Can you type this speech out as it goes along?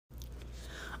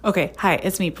Okay, hi,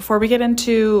 it's me. Before we get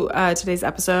into today's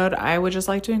episode, I would just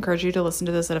like to encourage you to listen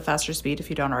to this at a faster speed if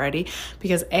you don't already,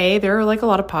 because A, there are like a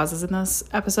lot of pauses in this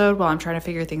episode while I'm trying to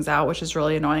figure things out, which is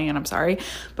really annoying and I'm sorry.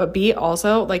 But B,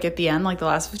 also, like at the end, like the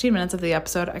last 15 minutes of the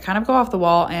episode, I kind of go off the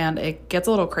wall and it gets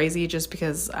a little crazy just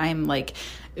because I'm like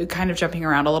kind of jumping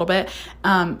around a little bit.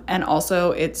 And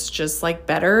also it's just like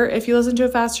better if you listen to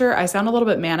it faster. I sound a little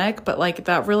bit manic, but like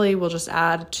that really will just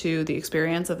add to the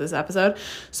experience of this episode.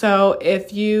 So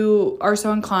if you are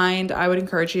so inclined, I would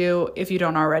encourage you, if you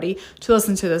don't already, to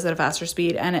listen to this at a faster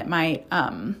speed, and it might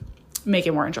make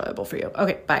it more enjoyable for you.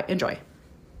 Okay, bye. Enjoy.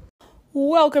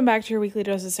 Welcome back to your weekly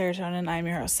dose of serotonin. I'm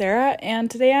your host, Sarah, and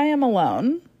today I am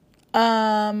alone.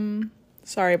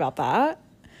 Sorry about that.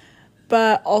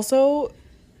 But also,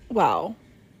 wow,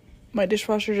 my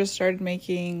dishwasher just started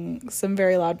making some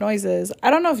very loud noises.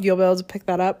 I don't know if you'll be able to pick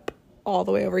that up all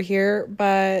the way over here,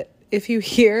 but if you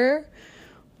hear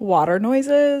water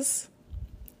noises,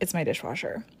 it's my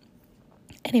dishwasher.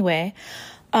 Anyway,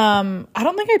 I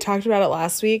don't think I talked about it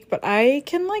last week, but I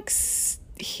can like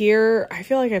I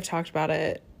feel like I've talked about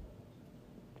it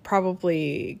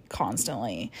probably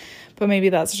constantly, but maybe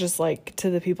that's just like to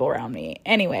the people around me.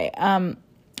 Anyway,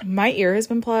 my ear has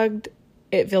been plugged.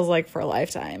 It feels like for a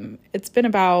lifetime. It's been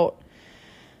about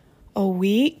a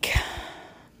week,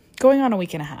 going on a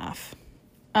week and a half.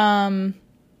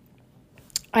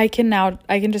 I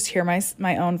can just hear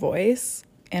my own voice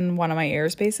in one of my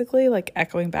ears, basically, like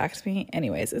echoing back to me.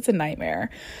 Anyways, it's a nightmare.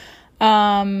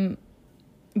 But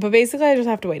basically I just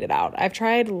have to wait it out. I've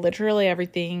tried literally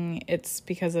everything. It's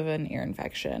because of an ear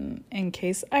infection. In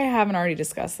case I haven't already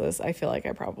discussed this, I feel like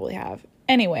I probably have.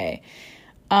 Anyway,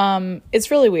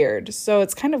 it's really weird. So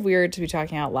it's kind of weird to be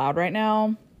talking out loud right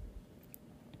now.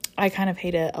 I kind of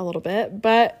hate it a little bit,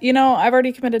 but I've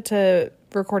already committed to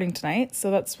recording tonight, so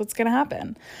that's what's going to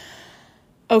happen.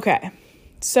 Okay.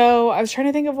 So I was trying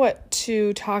to think of what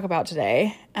to talk about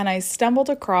today, and I stumbled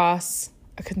across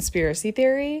a conspiracy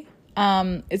theory.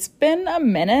 It's been a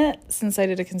minute since I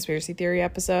did a conspiracy theory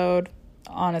episode.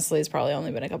 Honestly, it's probably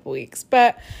only been a couple weeks,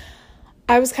 but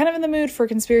I was kind of in the mood for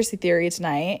conspiracy theory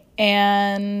tonight,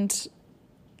 and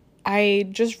I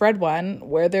just read one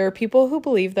where there are people who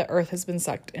believe that Earth has been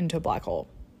sucked into a black hole.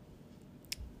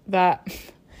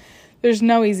 There's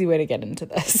no easy way to get into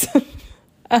this.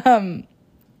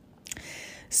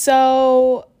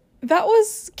 So that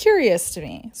was curious to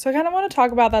me. So I kind of want to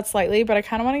talk about that slightly, but I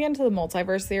kind of want to get into the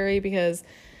multiverse theory because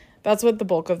that's what the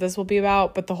bulk of this will be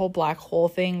about. But the whole black hole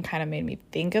thing kind of made me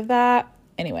think of that.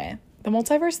 Anyway, the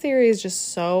multiverse theory is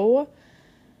just so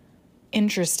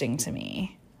interesting to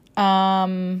me.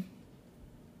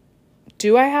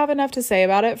 Do I have enough to say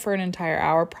about it for an entire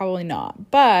hour? Probably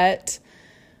not. But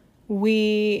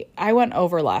I went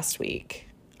over last week.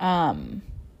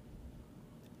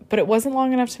 But it wasn't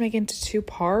long enough to make into 2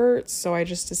 parts, so I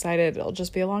just decided it'll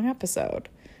just be a long episode.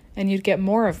 And you'd get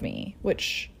more of me,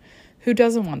 which who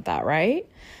doesn't want that, right?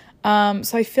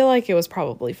 So I feel like it was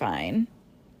probably fine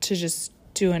to just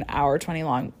do an hour 20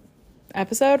 long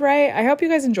episode, right? I hope you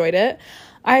guys enjoyed it.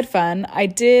 I had fun.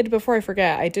 Before I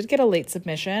forget, I did get a late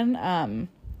submission. I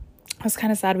was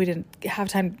kind of sad we didn't have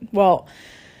time. Well,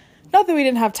 not that we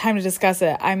didn't have time to discuss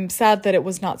it. I'm sad that it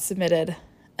was not submitted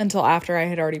until after I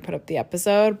had already put up the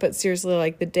episode. But seriously,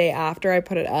 like the day after I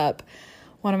put it up,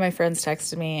 one of my friends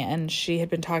texted me and she had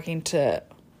been talking to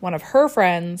one of her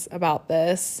friends about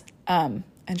this. And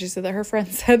she said that her friend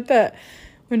said that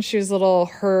when she was little,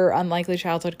 her unlikely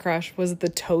childhood crush was the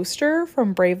toaster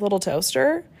from Brave Little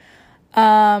Toaster,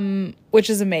 which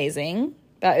is amazing.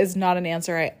 That is not an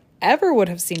answer I ever would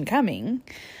have seen coming.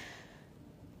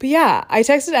 But yeah, I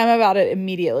texted Emma about it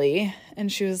immediately,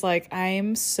 and she was like,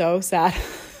 I'm so sad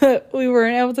that we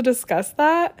weren't able to discuss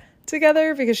that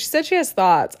together, because she said she has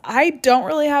thoughts. I don't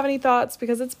really have any thoughts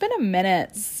because it's been a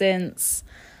minute since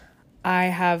I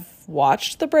have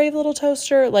watched The Brave Little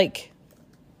Toaster. Like,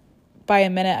 by a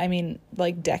minute, I mean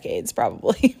like decades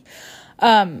probably.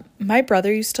 My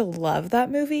brother used to love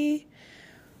that movie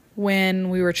when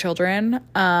we were children.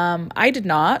 I did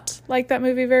not like that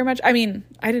movie very much. I mean,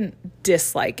 I didn't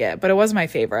dislike it, but it was my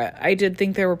favorite. I did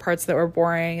think there were parts that were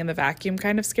boring, and the vacuum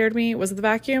kind of scared me. Was it the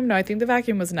vacuum? No, I think the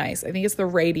vacuum was nice. I think it's the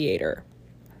radiator.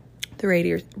 The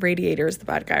radiator is the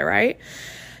bad guy, right?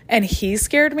 And he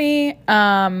scared me. So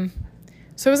I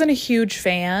wasn't a huge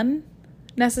fan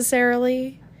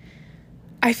necessarily.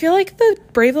 I feel like the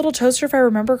Brave Little Toaster, if I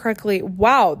remember correctly,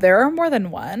 wow, there are more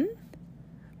than one.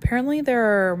 Apparently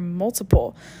there are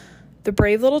multiple. The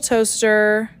Brave Little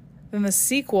Toaster, then the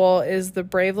sequel is The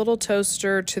Brave Little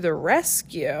Toaster to the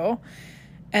Rescue,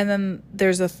 and then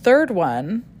there's a third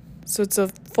one So it's a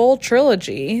full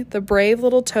trilogy. The Brave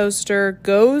Little Toaster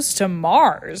goes to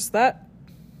Mars. That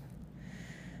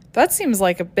seems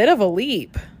like a bit of a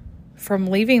leap from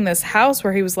leaving this house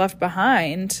where he was left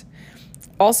behind.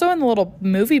 Also, in the little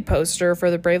movie poster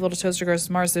for The Brave Little Toaster Goes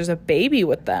to Mars, there's a baby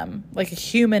with them, like a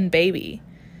human baby.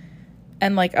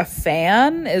 And like a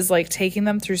fan is like taking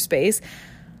them through space.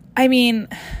 I mean,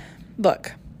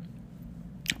 look,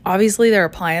 obviously they're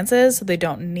appliances, so they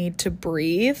don't need to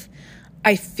breathe.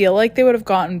 I feel like they would have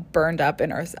gotten burned up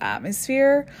in Earth's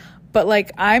atmosphere. But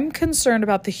like, I'm concerned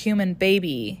about the human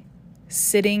baby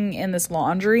sitting in this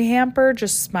laundry hamper,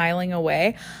 just smiling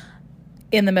away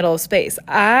in the middle of space.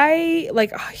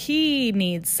 He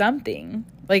needs something.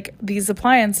 Like, these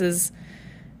appliances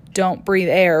don't breathe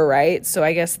air, right? So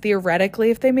I guess theoretically,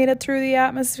 if they made it through the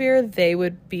atmosphere, they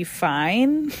would be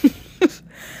fine.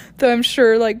 Though I'm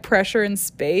sure like pressure in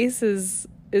space is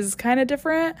kind of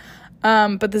different.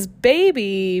 But this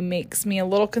baby makes me a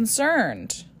little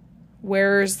concerned.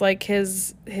 Wears like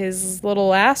his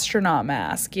little astronaut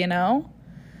mask, you know?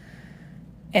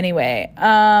 Anyway,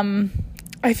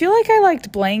 I feel like I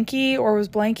liked Blanky, or was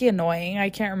Blanky annoying? I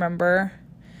can't remember.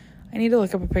 I need to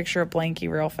look up a picture of Blanky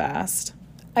real fast.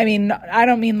 I mean, I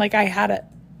don't mean like I had a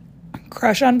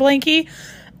crush on Blanky.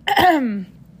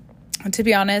 To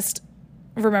be honest,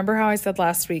 remember how I said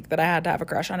last week that I had to have a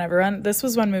crush on everyone? This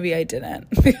was one movie I didn't,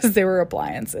 because they were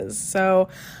appliances. So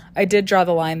I did draw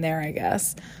the line there, I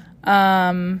guess.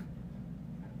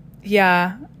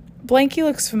 Yeah, Blanky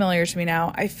looks familiar to me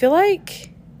now. I feel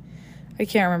like I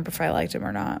can't remember if I liked him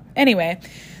or not. Anyway,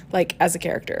 like as a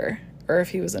character, or if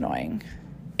he was annoying.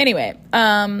 Anyway,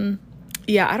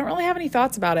 yeah, I don't really have any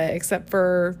thoughts about it, except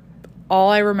for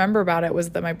all I remember about it was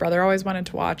that my brother always wanted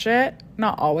to watch it.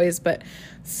 Not always, but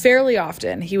fairly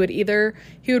often. He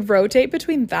would rotate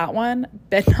between that one,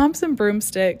 Bedknobs and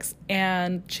Broomsticks,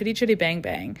 and Chitty Chitty Bang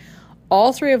Bang.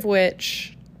 All three of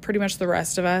which pretty much the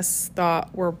rest of us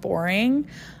thought were boring.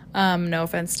 No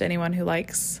offense to anyone who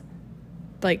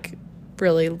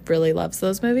really, really loves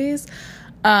those movies.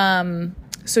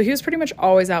 So he was pretty much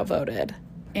always outvoted.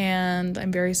 And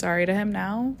I'm very sorry to him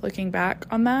now, looking back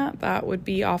on that. That would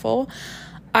be awful.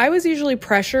 I was usually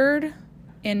pressured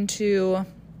into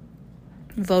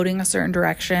voting a certain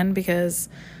direction because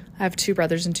I have 2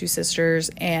 brothers and 2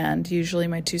 sisters, and usually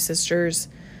my 2 sisters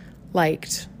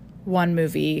liked one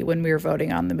movie when we were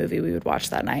voting on the movie we would watch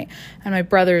that night, and my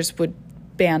brothers would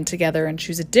band together and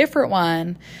choose a different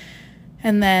one,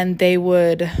 and then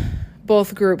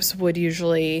both groups would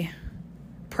usually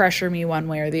pressure me one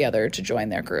way or the other to join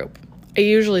their group. I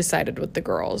usually sided with the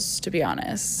girls, to be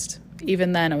honest.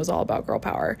 Even then, it was all about girl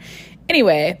power.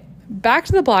 Anyway, back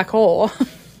to the black hole.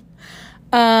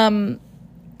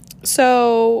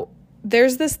 So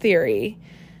there's this theory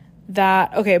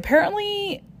that,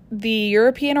 apparently the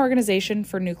European Organization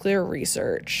for Nuclear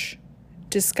Research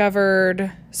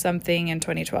discovered something in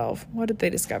 2012. What did they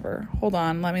discover? Hold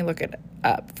on, let me look it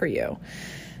up for you.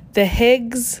 The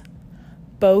Higgs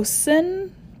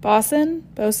boson.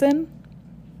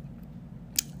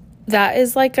 That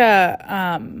is like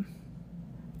a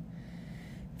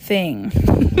thing.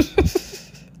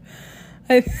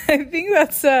 I think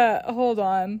that's hold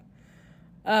on.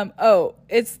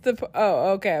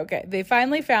 Okay. They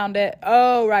finally found it.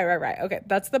 Oh, right. Okay,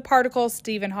 that's the particle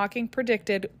Stephen Hawking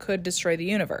predicted could destroy the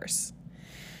universe.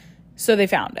 So they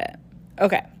found it.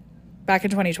 Okay, back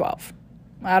in 2012.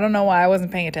 I don't know why I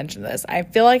wasn't paying attention to this. I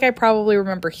feel like I probably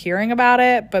remember hearing about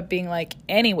it, but being like,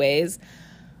 anyways,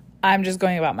 I'm just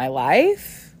going about my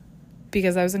life,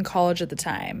 because I was in college at the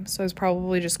time. So I was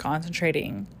probably just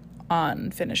concentrating on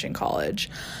finishing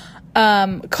college.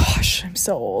 Gosh, I'm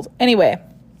so old. Anyway,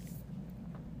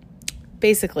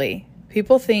 basically,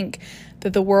 people think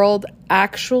that the world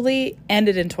actually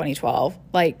ended in 2012.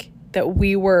 Like, that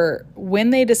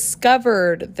when they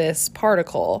discovered this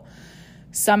particle,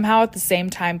 somehow at the same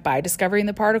time, by discovering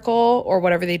the particle, or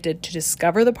whatever they did to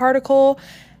discover the particle,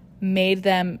 made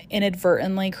them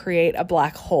inadvertently create a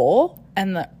black hole,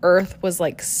 and the Earth was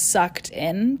like sucked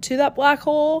into that black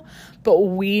hole, but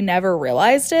we never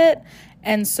realized it.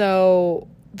 And so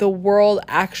the world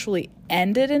actually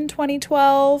ended in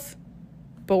 2012,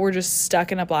 but we're just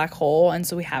stuck in a black hole, and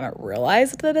so we haven't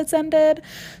realized that it's ended.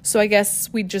 So I guess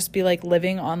we'd just be like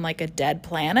living on like a dead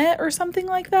planet or something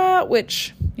like that,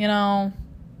 which,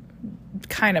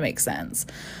 kind of makes sense.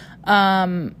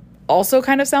 Also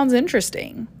kind of sounds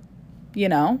interesting,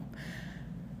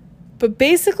 But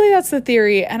basically that's the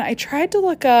theory, and I tried to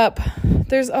look up,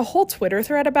 there's a whole Twitter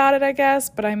thread about it, I guess,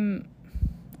 but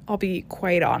I'll be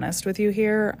quite honest with you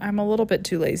here. I'm a little bit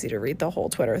too lazy to read the whole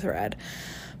Twitter thread,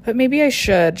 but maybe I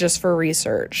should, just for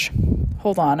research.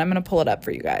 Hold on, I'm going to pull it up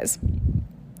for you guys.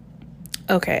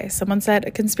 Okay, someone said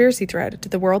a conspiracy thread.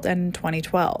 Did the world end in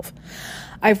 2012?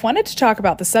 I've wanted to talk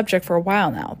about the subject for a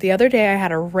while now. The other day I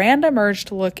had a random urge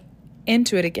to look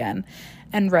into it again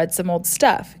and read some old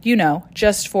stuff. You know,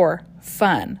 just for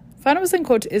fun. Fun is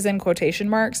in quotation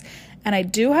marks, and I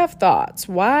do have thoughts.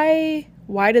 Why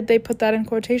did they put that in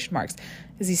quotation marks?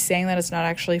 Is he saying that it's not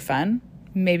actually fun?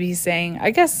 Maybe he's saying,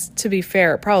 I guess to be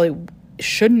fair, it probably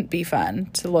shouldn't be fun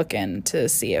to look in to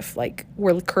see if like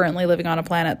we're currently living on a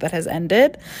planet that has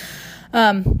ended.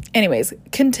 Anyways,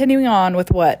 continuing on with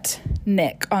what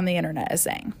Nick on the internet is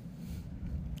saying.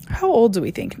 How old do we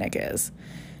think Nick is?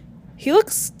 He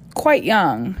looks quite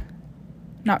young.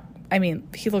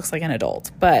 He looks like an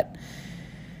adult, but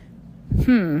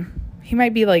he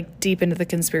might be like deep into the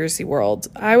conspiracy world.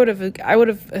 I would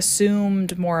have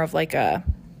assumed more of like a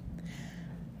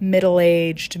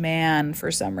middle-aged man for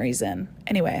some reason.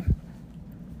 Anyway,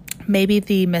 maybe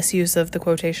the misuse of the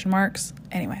quotation marks.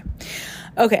 Anyway,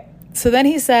 okay. So then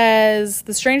he says,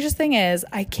 the strangest thing is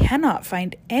I cannot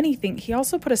find anything. He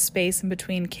also put a space in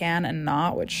between can and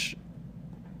not, which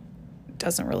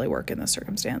doesn't really work in this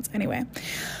circumstance. Anyway,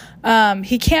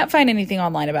 he can't find anything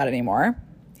online about it anymore.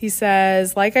 He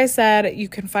says, like I said, you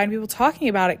can find people talking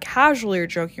about it casually or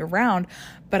joking around,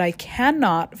 but I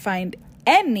cannot find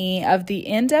any of the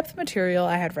in-depth material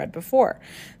I had read before.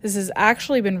 This has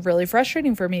actually been really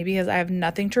frustrating for me because I have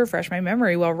nothing to refresh my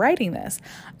memory while writing this.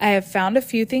 I have found a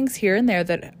few things here and there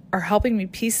that are helping me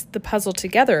piece the puzzle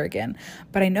together again,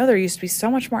 but I know there used to be so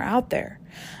much more out there.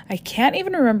 I can't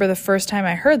even remember the first time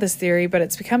I heard this theory, but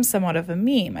it's become somewhat of a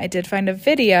meme. I did find a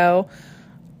video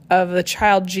of the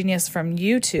child genius from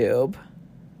YouTube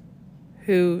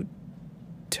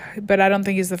but I don't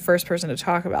think he's the first person to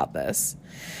talk about this.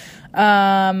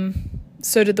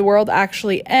 So did the world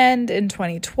actually end in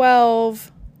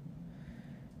 2012?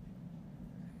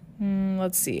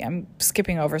 Let's see. I'm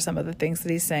skipping over some of the things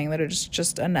that he's saying that are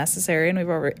just unnecessary, and we've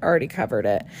already covered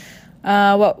it.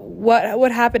 What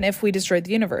would happen if we destroyed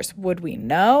the universe? Would we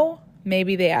know?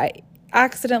 Maybe they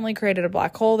accidentally created a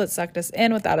black hole that sucked us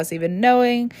in without us even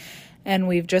knowing, and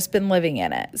we've just been living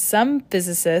in it. Some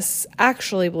physicists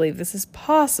actually believe this is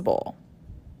possible.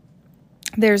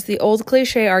 There's the old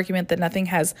cliche argument that nothing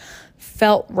has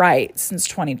felt right since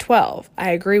 2012.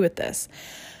 I agree with this.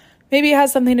 Maybe it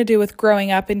has something to do with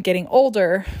growing up and getting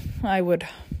older. I would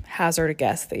hazard a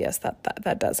guess that yes,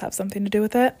 that does have something to do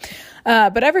with it.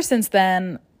 But ever since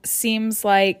then, seems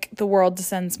like the world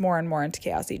descends more and more into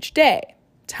chaos each day.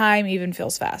 Time even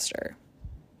feels faster.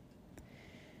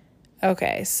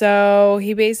 Okay, so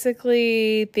he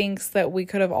basically thinks that we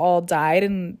could have all died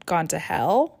and gone to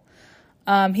hell.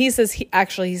 He says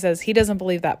he doesn't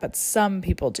believe that, but some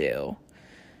people do.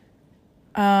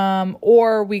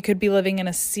 Or we could be living in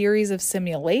a series of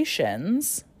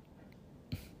simulations.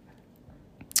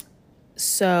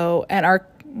 So,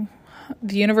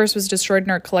 the universe was destroyed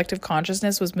and our collective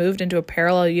consciousness was moved into a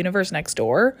parallel universe next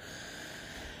door.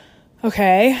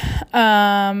 Okay.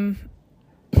 And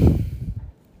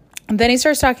then he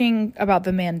starts talking about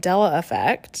the Mandela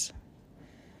effect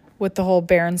with the whole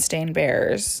Berenstain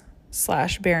Bears /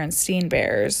 Berenstein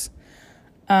Bears,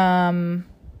 or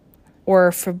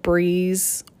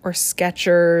Febreze or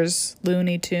Skechers,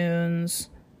 Looney Tunes,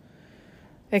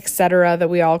 etc., that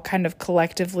we all kind of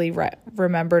collectively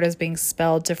remembered as being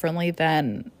spelled differently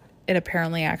than it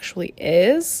apparently actually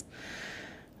is.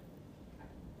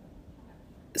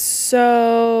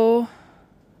 So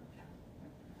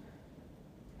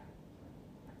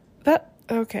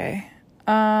okay.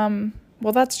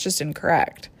 Well, that's just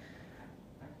incorrect.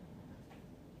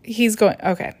 He's going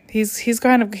off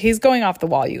the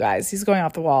wall, you guys. He's going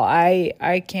off the wall.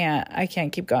 I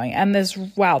can't keep going. And this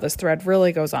thread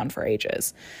really goes on for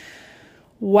ages.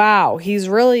 Wow, he's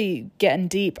really getting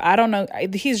deep. I don't know.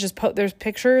 He's just there's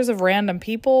pictures of random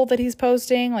people that he's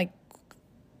posting, like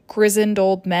grizzled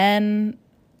old men,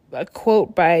 a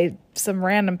quote by some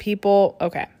random people.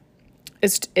 Okay.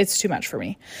 It's too much for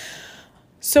me.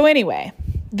 So anyway,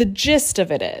 the gist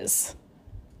of it is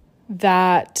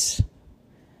that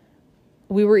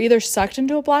we were either sucked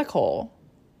into a black hole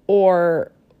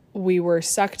or we were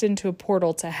sucked into a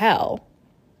portal to hell,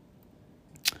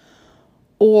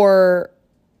 or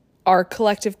our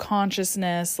collective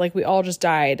consciousness, like we all just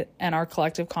died and our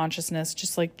collective consciousness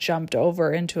just like jumped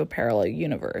over into a parallel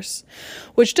universe,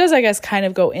 which does, I guess, kind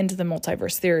of go into the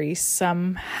multiverse theory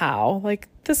somehow. Like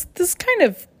this kind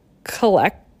of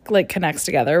connects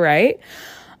together, right?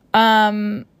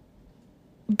 But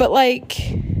like,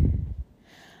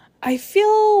 I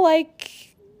feel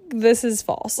like this is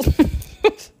false.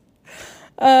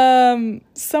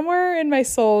 Somewhere in my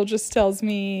soul just tells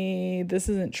me this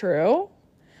isn't true.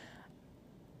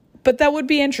 But that would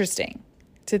be interesting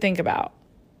to think about.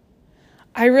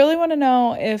 I really want to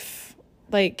know if,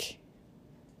 like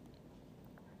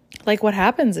what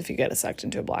happens if you get sucked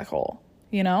into a black hole,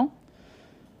 you know?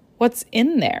 What's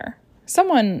in there?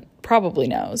 Someone probably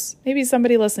knows. Maybe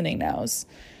somebody listening knows.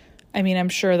 I mean, I'm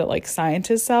sure that, like,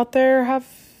 scientists out there have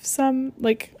some,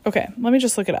 like, okay, let me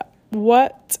just look it up.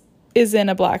 What is in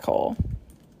a black hole?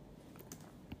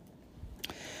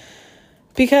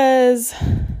 Because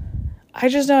I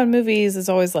just know in movies it's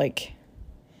always, like,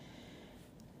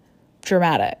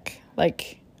 dramatic.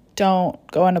 Like, don't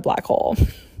go in a black hole.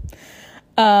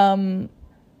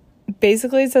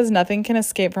 Basically it says nothing can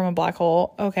escape from a black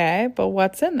hole. Okay, but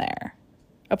what's in there?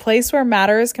 A place where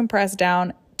matter is compressed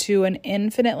down to an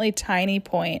infinitely tiny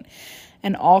point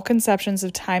and all conceptions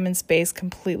of time and space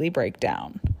completely break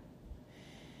down.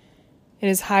 It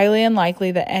is highly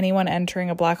unlikely that anyone entering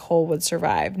a black hole would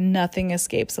survive. Nothing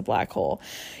escapes a black hole.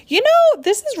 You know,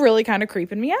 this is really kind of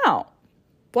creeping me out.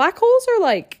 Black holes are,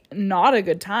 like, not a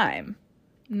good time.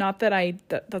 Not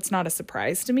that that's not a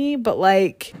surprise to me, but,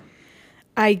 like,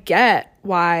 I get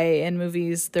why in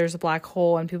movies there's a black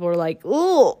hole and people are like,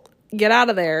 "Ooh, get out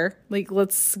of there. Like,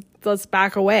 let's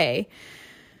back away."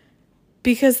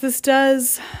 Because this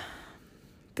does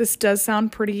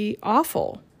sound pretty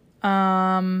awful.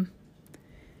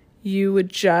 You would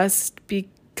just be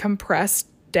compressed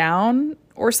down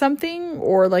or something,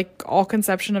 or, like, all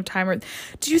conception of time. Or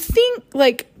do you think,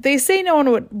 like, they say no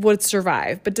one would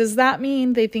survive, but does that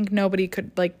mean they think nobody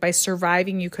could, like, by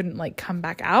surviving you couldn't, like, come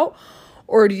back out?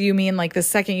 Or do you mean, like, the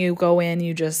second you go in,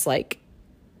 you just, like,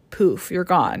 poof, you're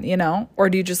gone, you know? Or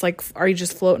do you just, like, are you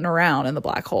just floating around in the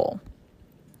black hole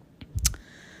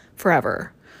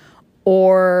forever?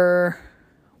 Or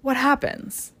what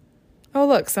happens? Oh,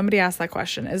 look, somebody asked that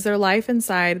question. Is there life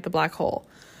inside the black hole?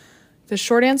 The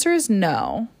short answer is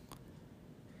no,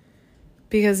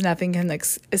 because nothing can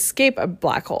escape a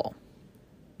black hole.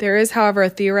 There is, however, a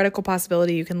theoretical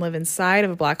possibility you can live inside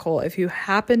of a black hole if you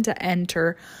happen to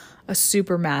enter a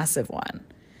supermassive one.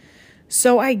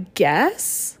 So I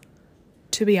guess,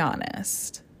 to be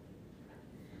honest,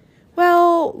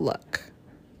 well, look,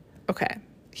 okay,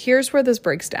 here's where this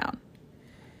breaks down.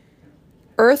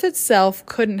 Earth itself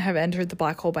couldn't have entered the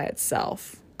black hole by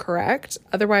itself, correct?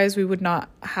 Otherwise, we would not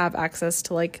have access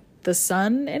to, like, the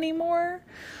sun anymore.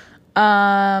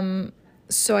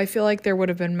 So I feel like there would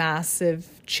have been massive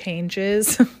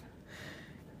changes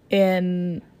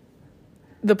in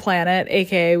the planet,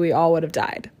 aka we all would have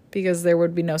died because there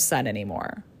would be no sun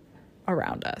anymore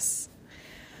around us.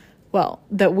 Well,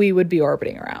 that we would be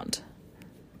orbiting around.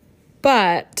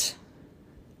 But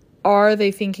are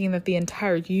they thinking that the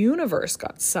entire universe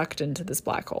got sucked into this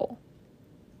black hole?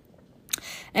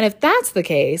 And if that's the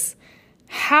case,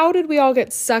 how did we all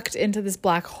get sucked into this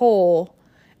black hole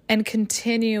and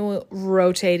continue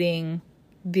rotating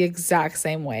the exact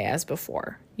same way as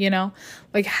before? You know,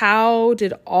 like, how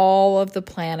did all of the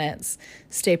planets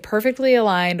stay perfectly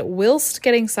aligned whilst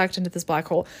getting sucked into this black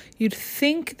hole? You'd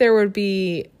think there would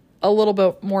be a little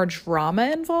bit more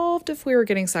drama involved if we were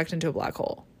getting sucked into a black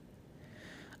hole.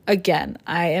 Again,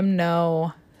 I am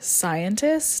no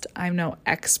scientist. I'm no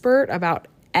expert about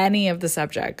any of the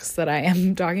subjects that I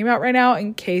am talking about right now,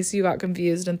 in case you got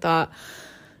confused and thought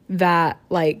that,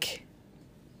 like,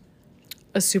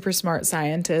 a super smart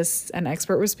scientist and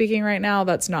expert was speaking right now.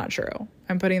 That's not true.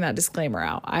 I'm putting that disclaimer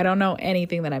out. I don't know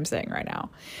anything that I'm saying right now.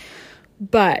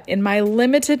 But in my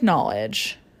limited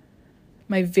knowledge,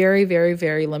 my very, very,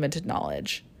 very limited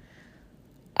knowledge,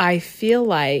 I feel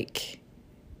like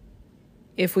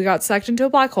if we got sucked into a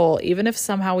black hole, even if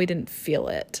somehow we didn't feel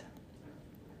it,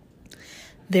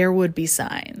 there would be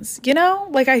signs, you know?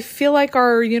 Like, I feel like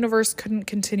our universe couldn't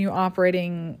continue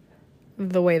operating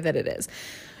the way that it is.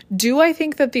 Do I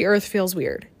think that the Earth feels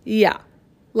weird? Yeah.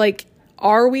 Like,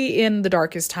 are we in the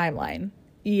darkest timeline?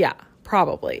 Yeah,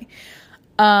 probably.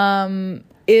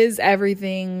 Is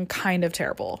everything kind of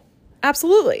terrible?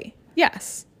 Absolutely.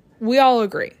 Yes. We all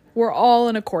agree. We're all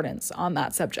in accordance on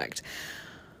that subject.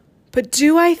 But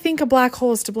do I think a black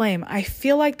hole is to blame? I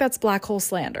feel like that's black hole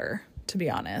slander, to be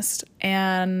honest.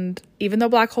 And even though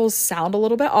black holes sound a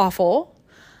little bit awful,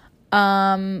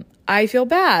 I feel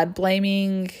bad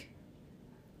blaming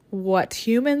what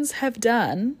humans have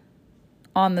done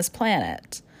on this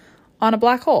planet on a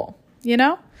black hole, you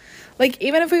know? Like,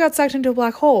 even if we got sucked into a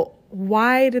black hole,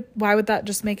 why would that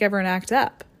just make everyone act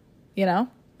up? You know?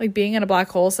 Like, being in a black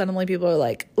hole, suddenly people are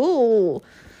like, ooh,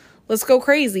 let's go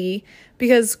crazy.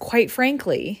 Because, quite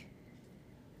frankly,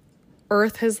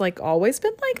 Earth has, like, always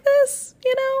been like this,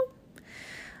 you know?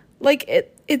 like,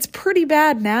 it's pretty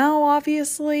bad now,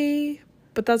 obviously,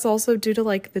 but that's also due to,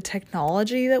 like, the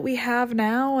technology that we have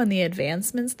now and the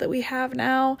advancements that we have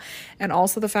now, and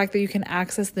also the fact that you can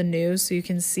access the news so you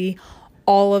can see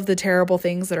all of the terrible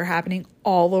things that are happening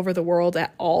all over the world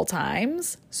at all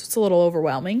times. So it's a little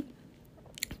overwhelming.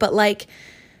 But, like,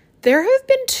 there have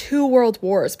been 2 world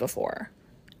wars before,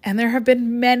 and there have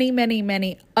been many, many,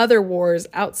 many other wars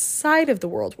outside of the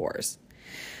world wars.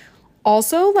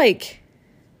 Also, like,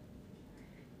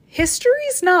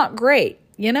 history's not great,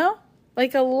 you know?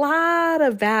 Like, a lot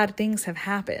of bad things have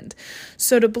happened.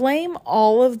 So to blame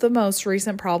all of the most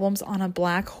recent problems on a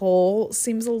black hole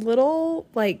seems a little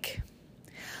bit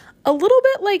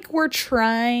like we're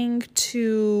trying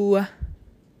to,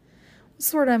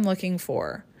 what's the word I'm looking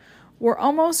for? We're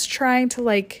almost trying to,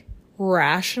 like,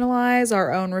 rationalize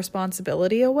our own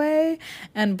responsibility away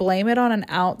and blame it on an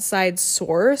outside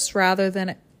source rather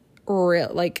than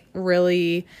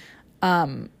really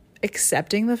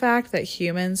accepting the fact that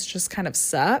humans just kind of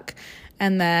suck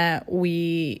and that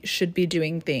we should be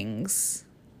doing things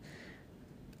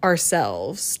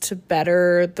ourselves to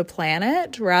better the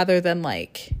planet rather than,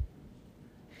 like,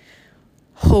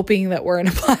 hoping that we're in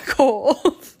a black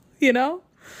hole, you know?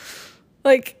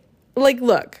 Like,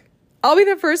 look, I'll be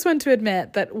the first one to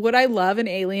admit that would I love an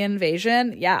alien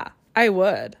invasion? Yeah, I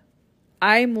would.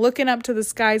 I'm looking up to the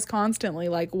skies constantly,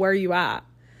 like, where you at?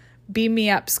 Beam me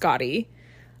up, Scotty.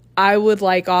 I would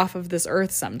like off of this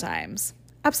earth sometimes.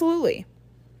 Absolutely.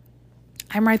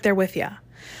 I'm right there with you.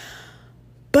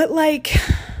 But, like,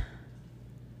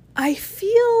 I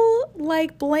feel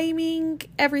like blaming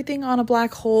everything on a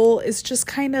black hole is just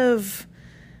kind of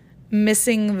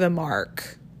missing the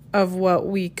mark of what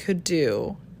we could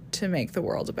do to make the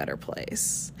world a better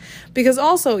place. Because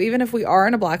also, even if we are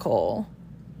in a black hole,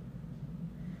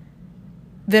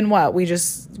 then what? We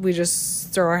just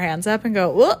throw our hands up and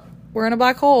go, look, we're in a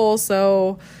black hole,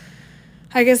 so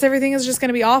I guess everything is just going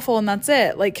to be awful and that's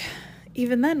it. Like,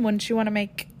 even then, wouldn't you want to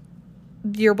make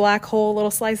your black hole a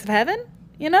little slice of heaven?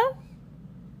 You know?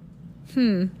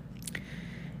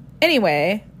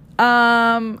 Anyway,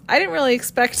 I didn't really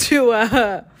expect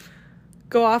to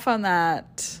go off on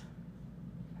that,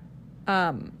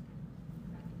 I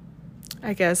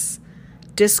guess,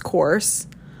 discourse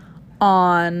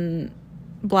on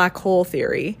black hole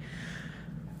theory.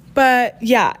 But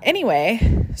yeah,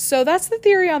 anyway, so that's the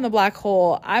theory on the black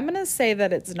hole. I'm going to say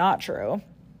that it's not true.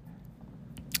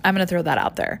 I'm going to throw that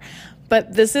out there. But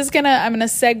I'm going to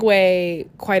segue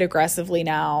quite aggressively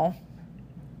now.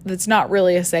 That's not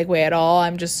really a segue at all.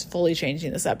 I'm just fully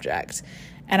changing the subject.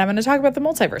 And I'm going to talk about the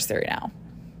multiverse theory now.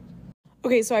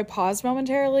 Okay, so I paused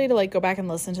momentarily to, like, go back and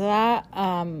listen to that,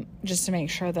 just to make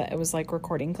sure that it was, like,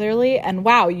 recording clearly. And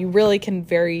wow, you really can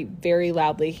very, very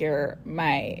loudly hear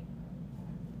my,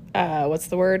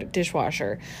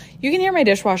 dishwasher. You can hear my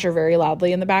dishwasher very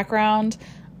loudly in the background.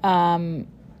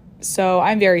 So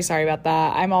I'm very sorry about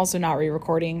that. I'm also not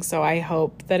re-recording, so I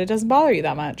hope that it doesn't bother you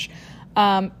that much.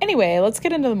 Anyway, let's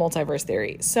get into the multiverse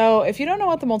theory. So if you don't know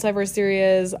what the multiverse theory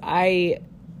is, I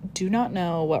do not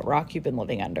know what rock you've been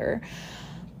living under.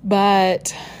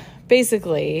 But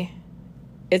basically,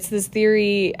 it's this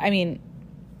theory. I mean,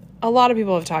 a lot of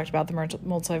people have talked about the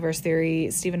multiverse theory.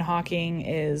 Stephen Hawking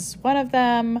is one of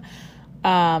them.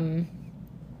 I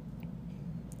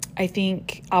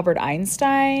think Albert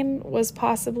Einstein was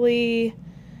possibly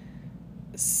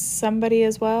somebody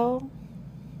as well.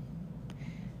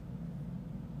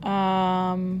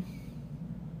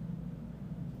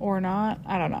 Or not.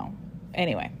 I don't know.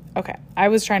 Anyway, okay. I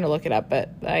was trying to look it up, but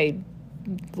I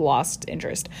lost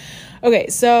interest. Okay,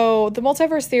 so the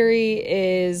multiverse theory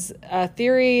is a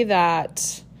theory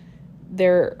that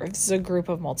there's a group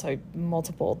of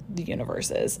multiple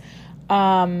universes.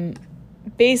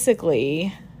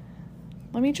 Basically,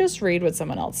 let me just read what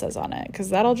someone else says on it, because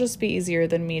that'll just be easier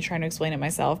than me trying to explain it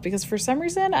myself, because for some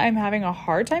reason I'm having a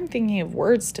hard time thinking of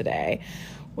words today,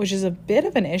 which is a bit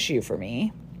of an issue for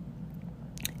me.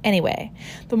 Anyway,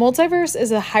 the multiverse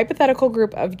is a hypothetical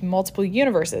group of multiple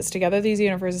universes. Together, these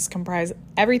universes comprise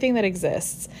everything that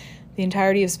exists, the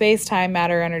entirety of space, time,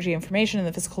 matter, energy, information, and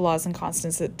the physical laws and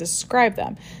constants that describe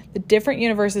them. The different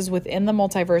universes within the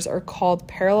multiverse are called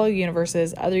parallel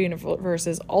universes, other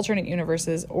universes, alternate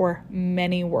universes, or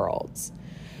many worlds.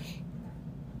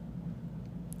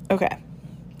 Okay.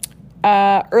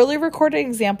 Early recorded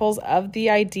examples of the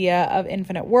idea of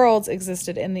infinite worlds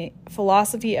existed in the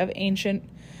philosophy of ancient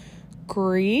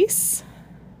Greece.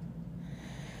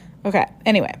 Okay,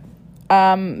 anyway.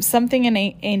 Something in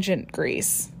ancient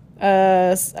Greece.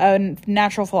 A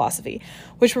natural philosophy,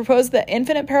 which proposed that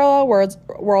infinite parallel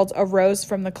worlds arose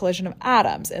from the collision of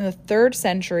atoms. In the 3rd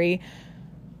century,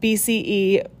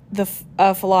 BCE,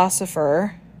 a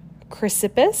philosopher,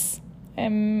 Chrysippus,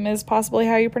 is possibly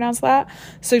how you pronounce that,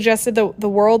 suggested that the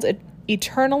world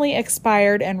eternally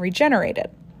expired and regenerated,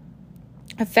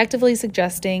 effectively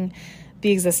suggesting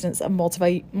the existence of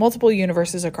multiple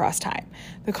universes across time.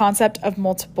 The concept of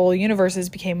multiple universes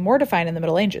became more defined in the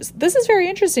Middle Ages. This is very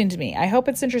interesting to me. I hope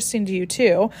it's interesting to you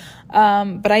too.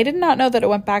 But I did not know that it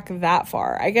went back that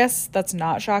far. I guess that's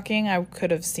not shocking. I could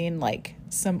have seen like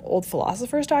some old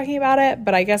philosophers talking about it,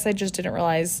 but I guess I just didn't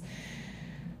realize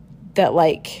that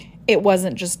like it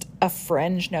wasn't just a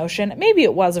fringe notion. Maybe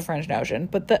it was a fringe notion,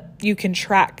 but that you can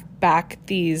track back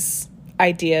these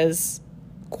ideas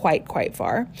quite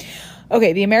far.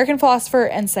 Okay, the American philosopher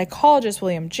and psychologist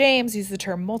William James used the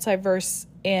term multiverse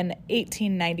in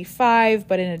 1895,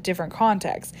 but in a different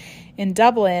context. In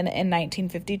Dublin in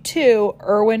 1952,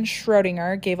 Erwin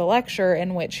Schrödinger gave a lecture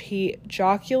in which he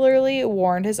jocularly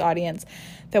warned his audience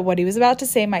that what he was about to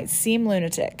say might seem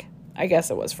lunatic. I guess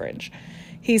it was fringe.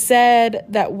 He said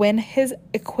that when his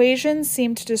equations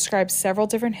seemed to describe several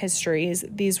different histories,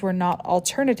 these were not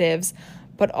alternatives,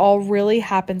 but all really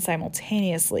happen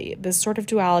simultaneously. This sort of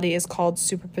duality is called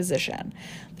superposition.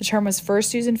 The term was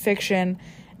first used in fiction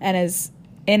and is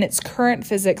in its current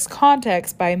physics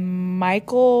context by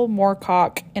Michael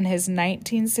Moorcock in his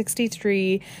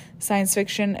 1963 science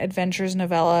fiction adventures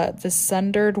novella, The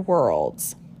Sundered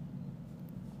Worlds.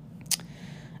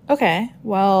 Okay,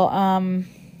 well,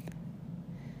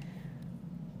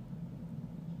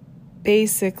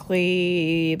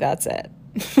 basically that's it.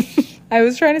 I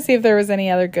was trying to see if there was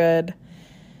any other good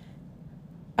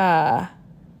okay,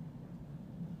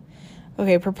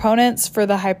 proponents for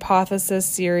the hypothesis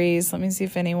series. Let me see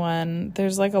if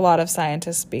there's like a lot of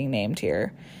scientists being named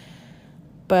here,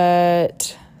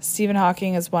 but Stephen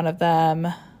Hawking is one of them.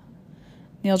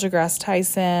 Neil deGrasse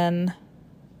Tyson.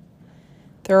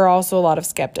 There are also a lot of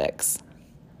skeptics.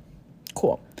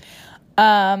 Cool.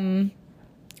 Okay,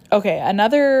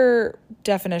 another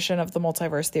definition of the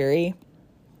multiverse theory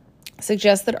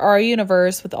suggests that our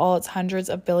universe, with all its hundreds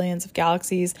of billions of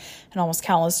galaxies and almost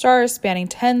countless stars spanning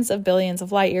tens of billions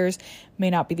of light years, may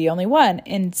not be the only one.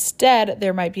 Instead,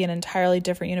 there might be an entirely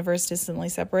different universe distantly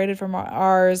separated from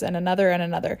ours, and another and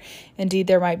another. Indeed,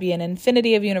 there might be an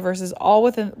infinity of universes, all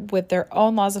with their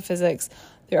own laws of physics,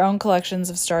 their own collections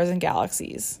of stars and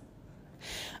galaxies.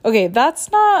 Okay,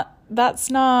 that's not what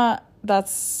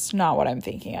I'm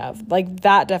thinking of. Like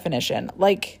that definition.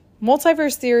 Like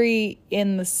multiverse theory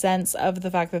in the sense of the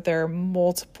fact that there are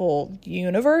multiple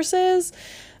universes,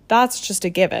 that's just a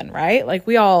given, right? Like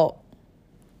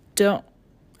don't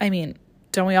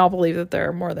we all believe that there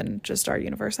are more than just our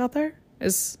universe out there?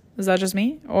 Is that just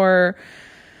me? Or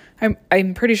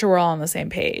I'm pretty sure we're all on the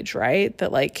same page, right?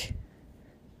 That like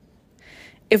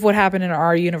if what happened in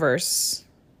our universe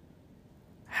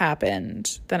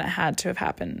happened, then it had to have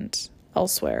happened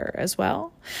elsewhere as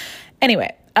well.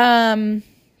 Anyway,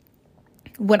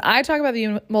 when I talk about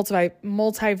the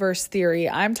multiverse theory,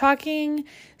 I'm talking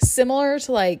similar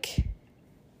to like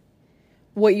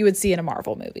what you would see in a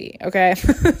Marvel movie, okay?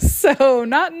 So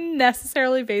not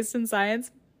necessarily based in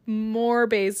science, more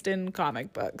based in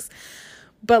comic books.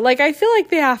 But like I feel like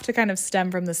they have to kind of stem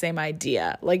from the same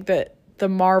idea, like that the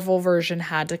Marvel version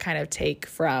had to kind of take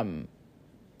from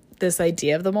this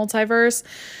idea of the multiverse.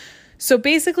 So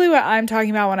basically what I'm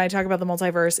talking about when I talk about the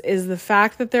multiverse is the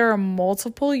fact that there are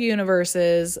multiple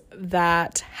universes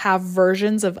that have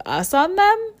versions of us on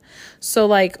them. So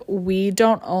like we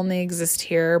don't only exist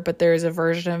here, but there's a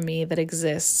version of me that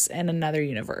exists in another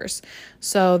universe.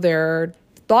 So there are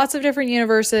lots of different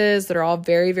universes that are all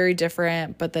very, very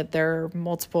different, but that there are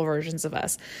multiple versions of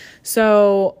us.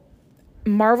 So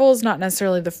Marvel is not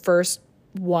necessarily the first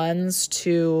ones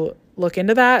to look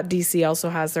into that. DC also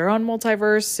has their own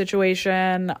multiverse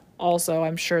situation. Also,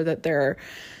 I'm sure that there are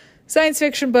science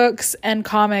fiction books and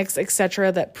comics,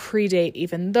 etc., that predate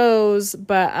even those.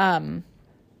 But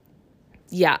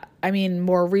yeah, I mean,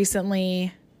 more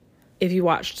recently, if you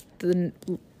watched the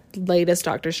latest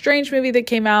Doctor Strange movie that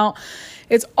came out,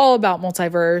 it's all about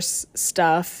multiverse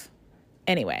stuff.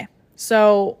 Anyway,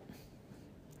 so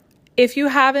if you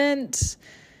haven't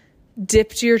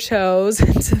dipped your toes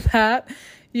into that,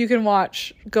 you can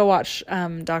go watch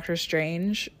Doctor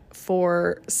Strange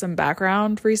for some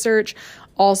background research.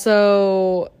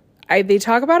 Also, they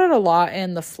talk about it a lot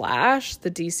in The Flash, the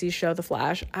DC show The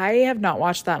Flash. I have not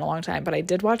watched that in a long time, but I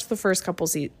did watch the first couple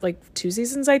 2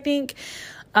 seasons, I think.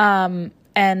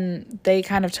 And they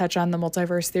kind of touch on the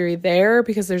multiverse theory there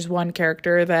because there's one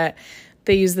character that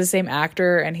they use the same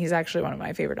actor, and he's actually one of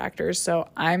my favorite actors. So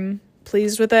I'm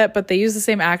pleased with it, but they use the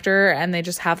same actor and they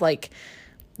just have like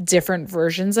different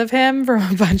versions of him from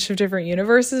a bunch of different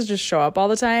universes just show up all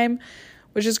the time,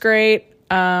 which is great.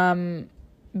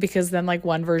 Because then like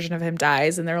one version of him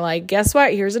dies and they're like, guess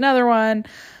what? Here's another one.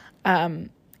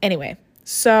 Anyway,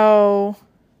 so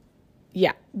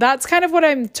yeah, that's kind of what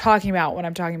I'm talking about when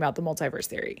I'm talking about the multiverse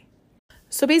theory.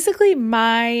 So basically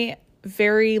my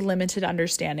very limited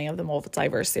understanding of the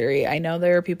multiverse theory. I know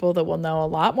there are people that will know a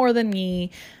lot more than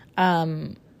me.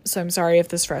 So I'm sorry if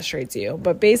this frustrates you,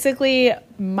 but basically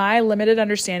my limited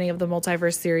understanding of the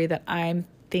multiverse theory that I'm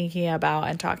thinking about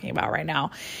and talking about right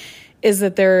now is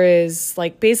that there is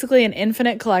like basically an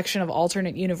infinite collection of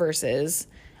alternate universes,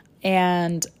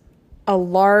 and a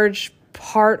large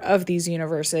part of these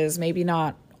universes, maybe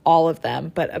not all of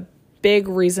them, but a big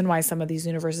reason why some of these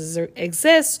universes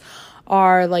exist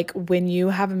are like when you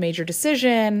have a major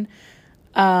decision,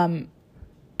 and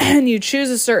you choose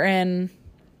a certain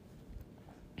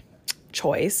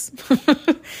choice,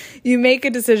 you make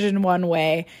a decision one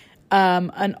way,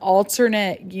 an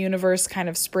alternate universe kind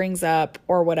of springs up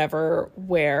or whatever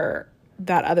where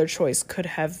that other choice could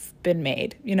have been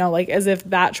made, you know, like as if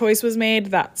that choice was made,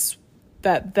 that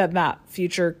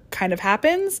future kind of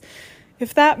happens,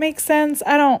 if that makes sense.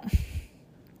 I don't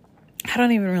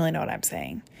even really know what I'm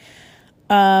saying.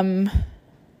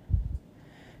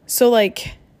 So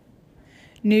like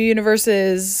new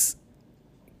universes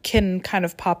can kind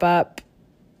of pop up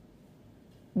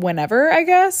whenever, I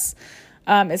guess.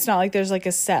 It's not like there's like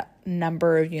a set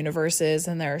number of universes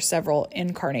and there are several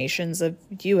incarnations of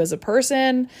you as a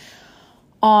person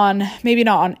on, maybe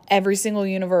not on every single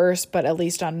universe, but at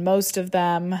least on most of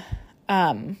them.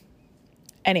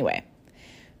 Anyway,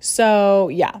 so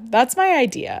yeah, that's my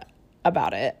idea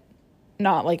about it.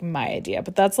 Not like my idea,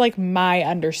 but that's like my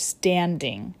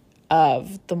understanding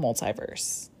of the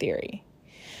multiverse theory.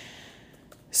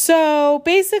 So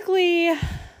basically,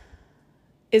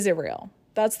 is it real?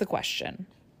 That's the question.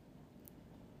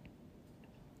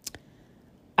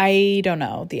 I don't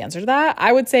know the answer to that.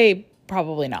 I would say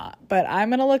probably not, but I'm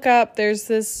going to look up. There's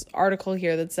this article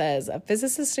here that says a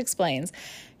physicist explains,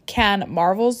 can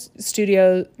Marvel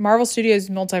Studios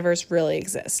multiverse really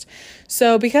exist?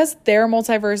 So because their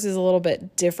multiverse is a little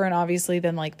bit different, obviously,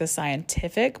 than like the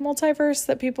scientific multiverse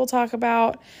that people talk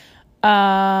about,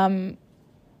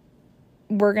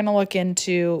 we're going to look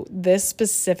into this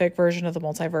specific version of the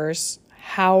multiverse.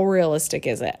 How realistic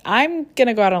is it? I'm going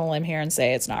to go out on a limb here and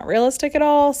say it's not realistic at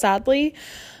all, sadly.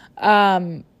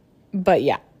 But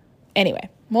yeah, anyway,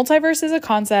 multiverse is a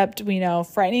concept we know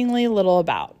frighteningly little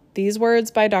about. These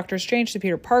words by Dr. Strange to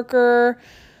Peter Parker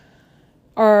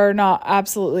are not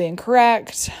absolutely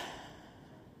incorrect.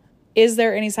 Is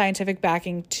there any scientific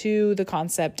backing to the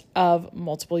concept of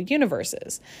multiple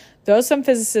universes? Though some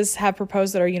physicists have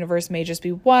proposed that our universe may just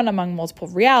be one among multiple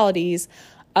realities,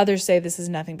 others say this is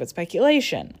nothing but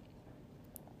speculation.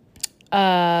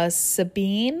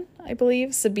 Sabine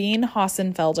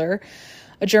Hossenfelder,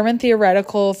 a German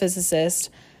theoretical physicist,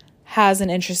 has an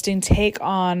interesting take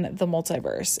on the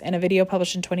multiverse. In a video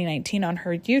published in 2019 on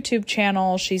her YouTube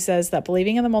channel, she says that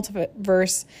believing in the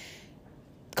multiverse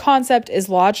concept is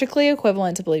logically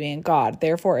equivalent to believing in God.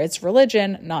 Therefore, it's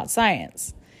religion, not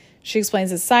science. She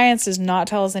explains that science does not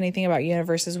tell us anything about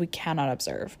universes we cannot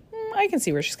observe. I can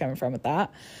see where she's coming from with that.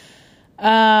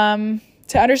 To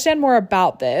understand more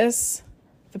about this,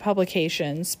 the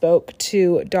publication spoke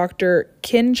to Dr.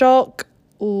 Kinjalk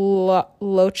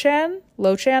Lochan.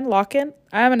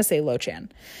 I'm going to say Lochan.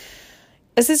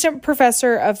 Assistant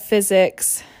professor of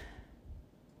physics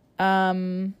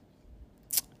at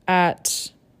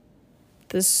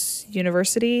this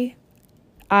university,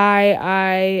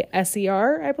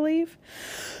 IISER, I believe,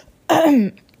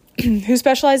 who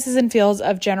specializes in fields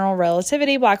of general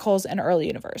relativity, black holes, and early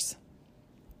universe.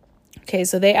 Okay,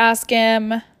 so they ask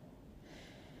him,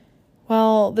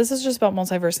 well, this is just about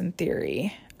multiverse in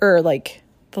theory, or like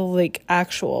the like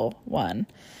actual one.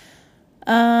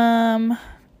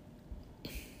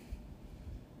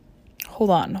 Hold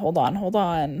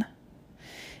on.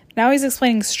 Now he's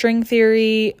explaining string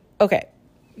theory. Okay,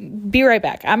 be right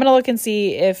back. I'm going to look and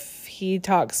see if he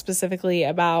talks specifically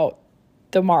about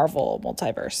the Marvel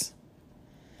multiverse.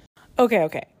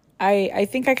 Okay. I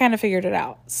think I kind of figured it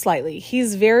out slightly.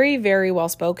 He's very, very well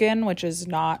spoken, which is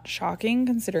not shocking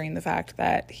considering the fact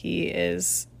that he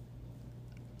is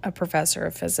a professor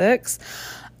of physics.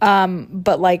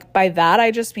 But like by that, I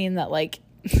just mean that like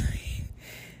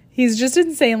he's just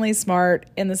insanely smart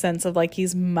in the sense of like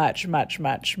he's much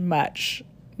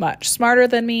smarter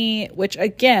than me, which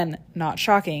again, not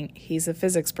shocking. He's a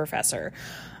physics professor.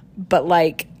 But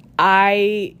like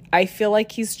I feel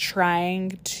like he's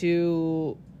trying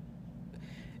to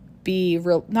be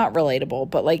not relatable,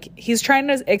 but like he's trying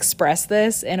to express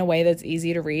this in a way that's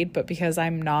easy to read, but because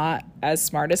I'm not as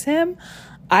smart as him,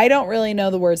 I don't really know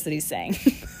the words that he's saying.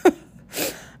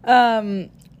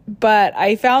 But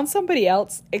I found somebody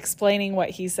else explaining what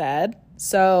he said.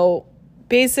 So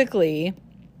basically,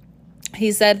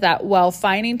 he said that while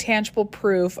finding tangible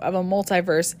proof of a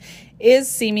multiverse is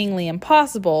seemingly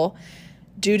impossible,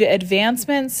 due to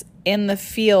advancements in the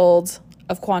field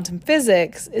of quantum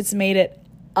physics, it's made it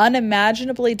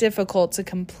unimaginably difficult to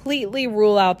completely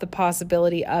rule out the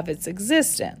possibility of its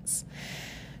existence.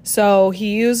 So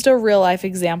he used a real-life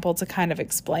example to kind of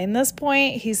explain this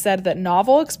point. He said that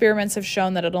novel experiments have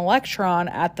shown that an electron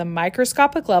at the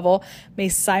microscopic level may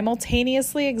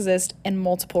simultaneously exist in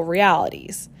multiple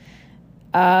realities.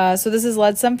 So this has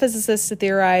led some physicists to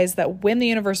theorize that when the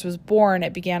universe was born,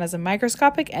 it began as a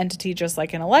microscopic entity just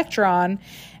like an electron.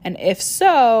 And if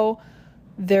so,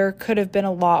 there could have been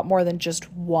a lot more than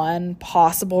just one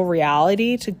possible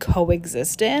reality to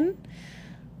coexist in.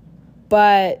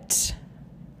 But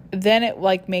then it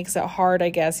like makes it hard, I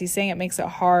guess. He's saying it makes it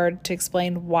hard to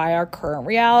explain why our current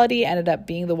reality ended up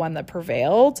being the one that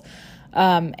prevailed,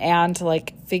 and to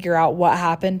like figure out what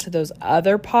happened to those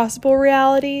other possible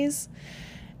realities.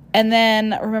 And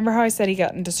then remember how I said he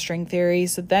got into string theory?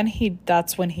 So then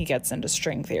that's when he gets into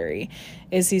string theory,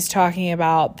 is he's talking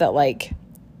about that like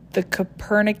the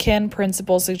Copernican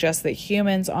principle suggests that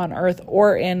humans on Earth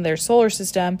or in their solar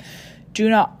system do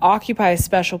not occupy a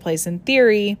special place in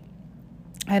theory.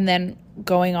 And then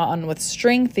going on with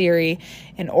string theory,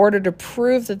 in order to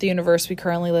prove that the universe we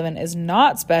currently live in is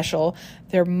not special,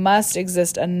 there must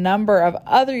exist a number of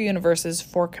other universes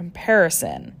for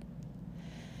comparison.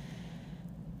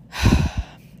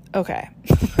 Okay.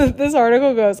 This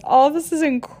article goes, all of this is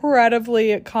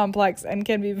incredibly complex and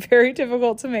can be very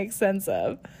difficult to make sense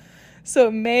of. So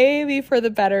it may be for the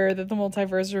better that the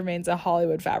multiverse remains a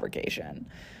Hollywood fabrication.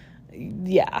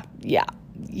 Yep,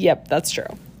 that's true.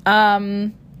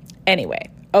 Anyway,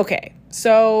 okay.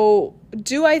 So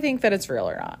do I think that it's real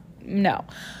or not? No.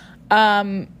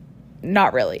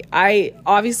 Not really. I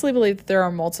obviously believe that there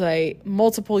are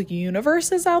multiple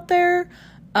universes out there.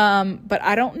 But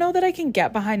I don't know that I can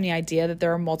get behind the idea that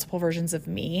there are multiple versions of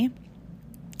me.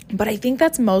 But I think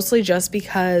that's mostly just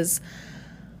because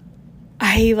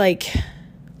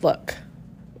look,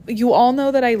 you all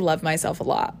know that I love myself a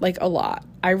lot.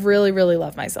 I really, really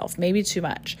love myself, maybe too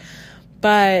much.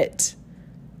 But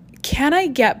can I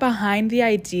get behind the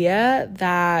idea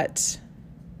that,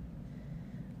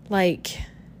 that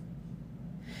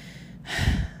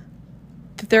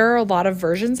there are a lot of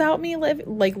versions out me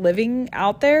living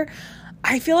out there?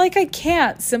 I feel like I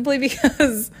can't, simply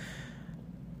because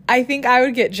I think I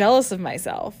would get jealous of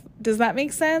myself. Does that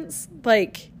make sense?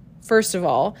 First of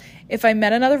all, if I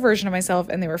met another version of myself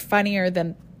and they were funnier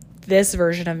than this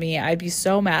version of me, I'd be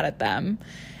so mad at them.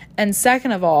 And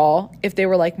second of all, if they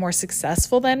were more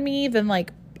successful than me, then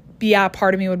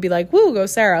part of me would be like, woo, go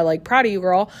Sarah, proud of you,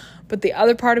 girl. But the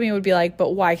other part of me would be like,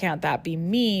 but why can't that be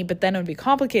me? But then it would be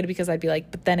complicated because I'd be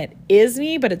like, but then it is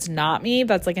me, but it's not me.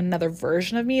 That's another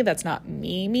version of me. That's not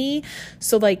me.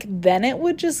 So then it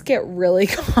would just get really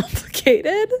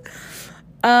complicated.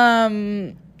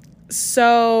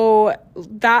 So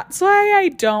that's why I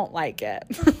don't like it.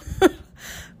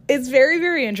 It's very,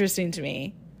 very interesting to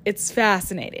me. It's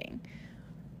fascinating.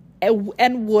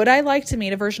 And would I like to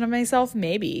meet a version of myself?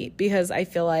 Maybe, because I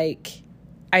feel like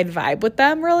I'd vibe with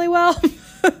them really well.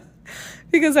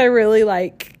 Because I really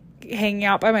like hanging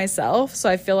out by myself. So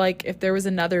I feel like if there was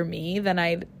another me, then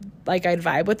I'd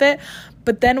vibe with it.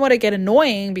 But then would it get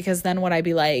annoying? Because then would I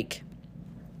be like,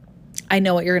 I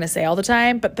know what you're going to say all the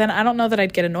time. But then I don't know that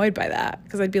I'd get annoyed by that.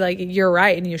 Because I'd be like, you're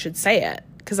right and you should say it.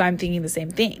 Because I'm thinking the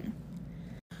same thing.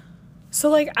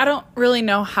 So I don't really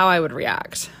know how I would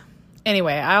react.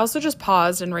 Anyway, I also just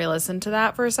paused and re-listened to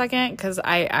that for a second because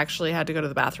I actually had to go to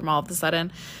the bathroom all of a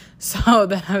sudden. So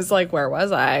then I was like, where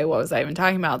was I? What was I even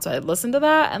talking about? So I listened to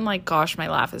that and gosh, my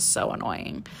laugh is so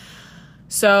annoying.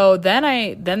 So then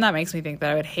that makes me think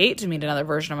that I would hate to meet another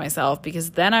version of myself,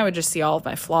 because then I would just see all of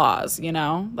my flaws,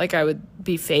 I would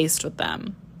be faced with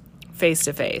them face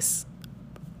to face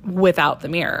without the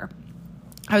mirror.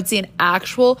 I would see an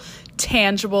actual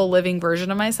tangible living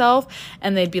version of myself,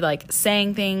 and they'd be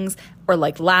saying things or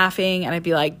laughing, and I'd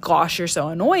be like, gosh, you're so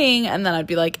annoying. And then I'd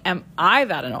be like, am I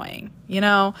that annoying?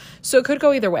 So it could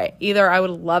go either way. Either I would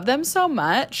love them so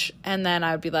much, and then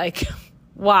I would be like,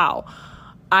 wow,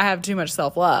 I have too much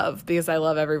self-love because I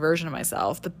love every version of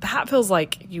myself. But that feels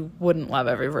like you wouldn't love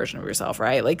every version of yourself,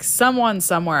 right? Someone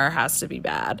somewhere has to be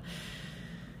bad.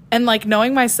 And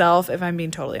knowing myself, if I'm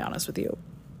being totally honest with you,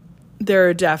 there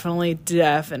are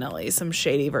definitely some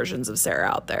shady versions of Sarah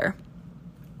out there.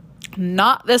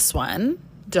 Not this one.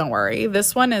 Don't worry.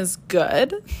 This one is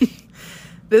good.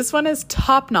 This one is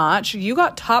top notch. You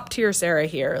got top tier Sarah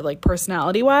here, like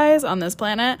personality wise on this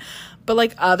planet. But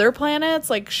like other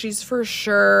planets, like she's for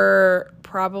sure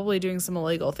probably doing some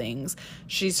illegal things.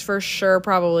 She's for sure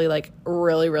probably like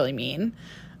really, really mean.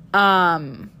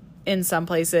 In some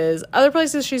places. Other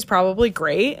places she's probably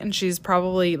great, and she's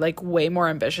probably like way more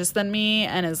ambitious than me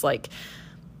and is like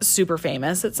super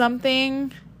famous at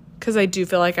something, because I do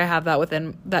feel like I have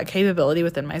that capability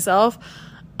within myself.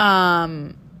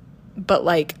 But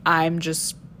like I'm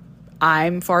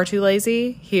far too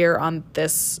lazy here on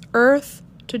this earth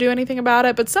to do anything about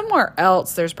it. But somewhere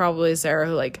else there's probably Sarah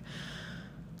who like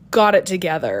got it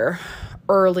together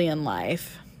early in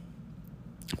life,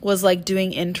 was like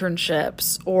doing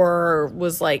internships, or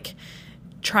was like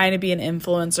trying to be an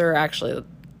influencer. Actually,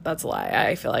 that's a lie.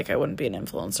 I feel like I wouldn't be an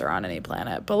influencer on any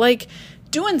planet, but like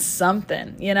doing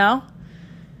something, you know,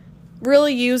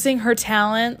 really using her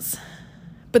talents.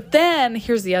 But then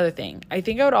here's the other thing. I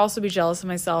think I would also be jealous of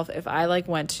myself if I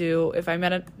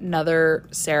met another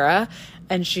Sarah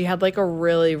and she had like a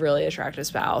really, really attractive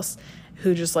spouse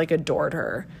who just like adored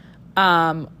her.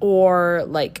 Or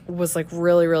like was like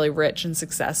really, really rich and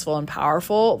successful and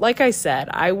powerful. Like I said,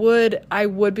 I would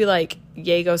be like,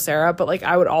 yay, go Sarah, but like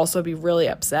I would also be really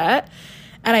upset.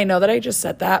 And I know that I just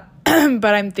said that,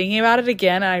 but I'm thinking about it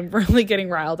again and I'm really getting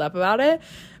riled up about it,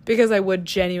 because I would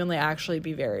genuinely actually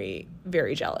be very,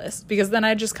 very jealous, because then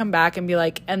I'd just come back and be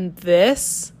like, and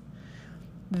this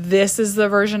is the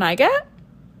version I get,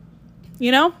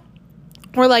 you know?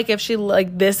 Or like if she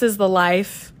like, this is the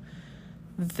life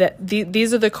that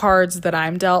these are the cards that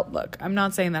I'm dealt. Look, I'm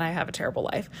not saying that I have a terrible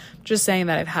life. I'm just saying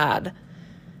that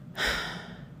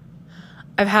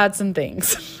I've had some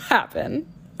things happen.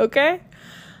 Okay.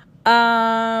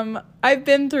 I've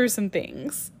been through some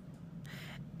things.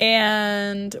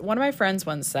 And one of my friends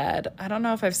once said, I don't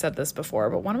know if I've said this before,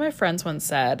 but one of my friends once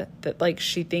said that like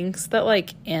she thinks that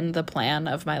like in the plan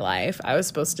of my life I was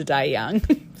supposed to die young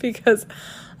because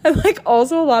I like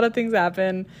also a lot of things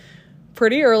happen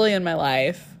pretty early in my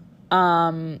life,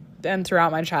 and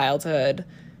throughout my childhood,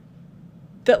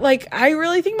 that like I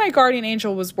really think my guardian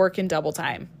angel was working double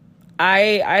time.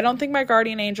 I don't think my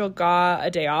guardian angel got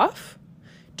a day off.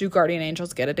 Do guardian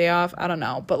angels get a day off? I don't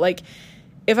know. But like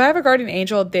if I have a guardian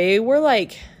angel, they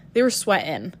were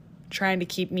sweating trying to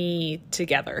keep me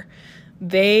together.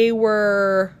 They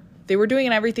were doing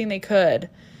everything they could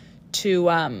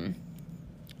to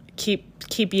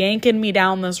keep yanking me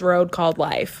down this road called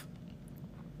life.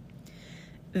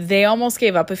 They almost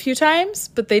gave up a few times,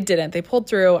 but they didn't. They pulled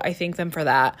through. I thank them for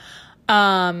that.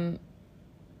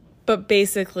 But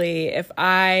basically, if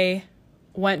I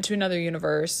went to another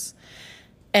universe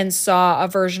and saw a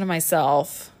version of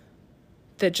myself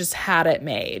that just had it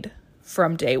made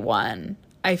from day one,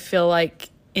 I feel like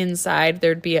inside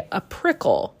there'd be a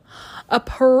prickle of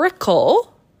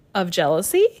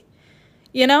jealousy,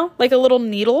 you know, like a little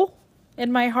needle in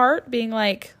my heart being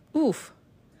like, oof,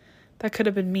 that could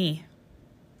have been me.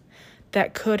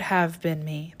 That could have been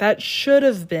me. That should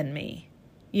have been me,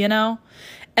 you know?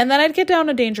 And then I'd get down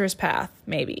a dangerous path,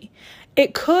 maybe.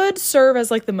 It could serve as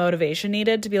like the motivation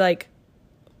needed to be like,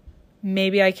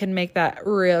 maybe I can make that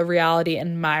real reality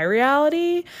in my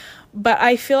reality. But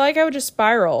I feel like I would just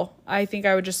spiral. I think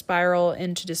I would just spiral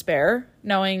into despair,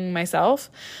 knowing myself.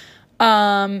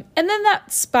 And then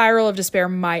that spiral of despair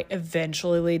might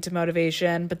eventually lead to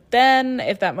motivation. But then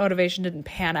if that motivation didn't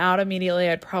pan out immediately,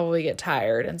 I'd probably get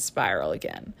tired and spiral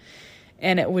again.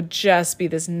 And it would just be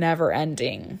this never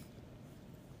ending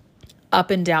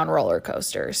up and down roller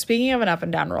coaster. Speaking of an up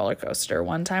and down roller coaster,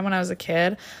 one time when I was a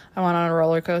kid, I went on a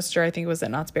roller coaster. I think it was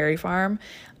at Knott's Berry Farm.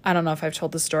 I don't know if I've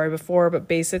told this story before, but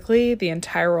basically the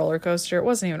entire roller coaster, it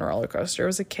wasn't even a roller coaster, it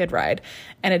was a kid ride.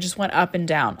 And it just went up and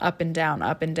down, up and down,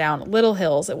 up and down. Little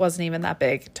hills. It wasn't even that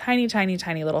big. Tiny, tiny,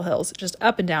 tiny little hills. Just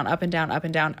up and down, up and down, up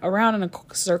and down, around in a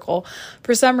circle.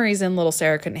 For some reason, little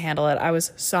Sarah couldn't handle it. I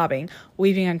was sobbing,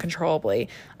 weeping uncontrollably.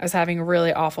 I was having a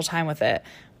really awful time with it.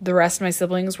 The rest of my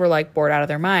siblings were like bored out of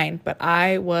their mind, but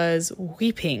I was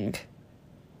weeping.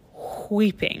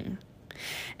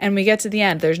 And we get to the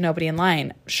end. There's nobody in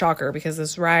line. Shocker, because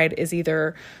this ride is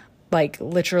either like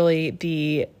literally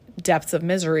the depths of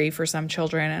misery for some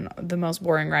children and the most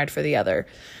boring ride for the other.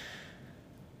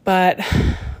 But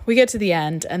we get to the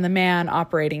end, and the man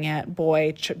operating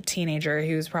it, teenager,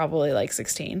 he was probably like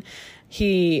 16,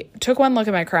 he took one look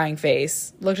at my crying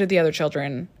face, looked at the other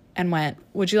children, and went,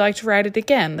 "Would you like to ride it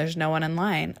again? There's no one in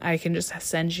line. I can just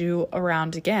send you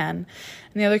around again."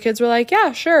 And the other kids were like,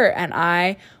 "Yeah, sure." And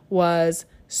I was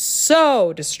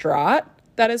so distraught.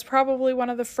 That is probably one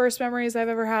of the first memories I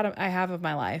have of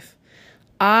my life.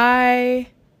 I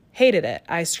hated it.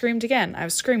 I screamed again. I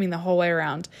was screaming the whole way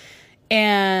around.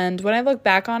 And when I look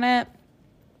back on it,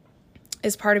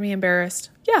 is part of me embarrassed?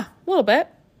 Yeah, a little bit.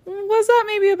 Was that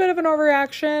maybe a bit of an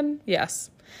overreaction? Yes.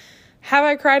 Have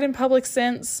I cried in public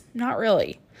since? Not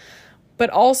really. But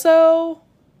also,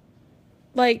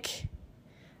 like,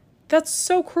 that's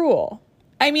so cruel.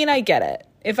 I mean, I get it.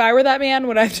 If I were that man,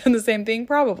 would I have done the same thing?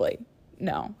 Probably.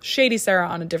 No. Shady Sarah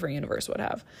on a different universe would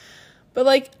have. But,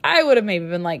 like, I would have maybe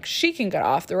been like, she can get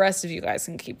off. The rest of you guys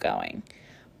can keep going.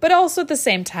 But also at the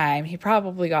same time, he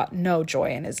probably got no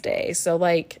joy in his day. So,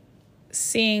 like,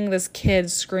 seeing this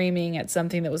kid screaming at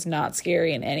something that was not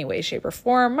scary in any way, shape, or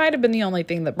form might have been the only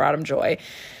thing that brought him joy.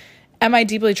 Am I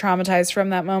deeply traumatized from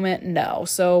that moment? No.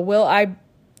 So will I,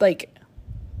 like,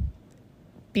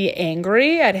 be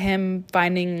angry at him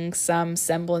finding some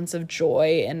semblance of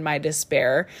joy in my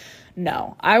despair?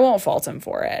 No. I won't fault him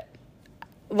for it.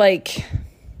 Like,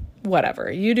 whatever.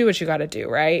 You do what you got to do,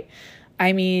 right?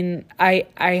 I mean,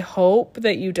 I hope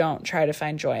that you don't try to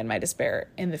find joy in my despair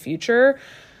in the future.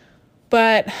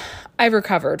 But I've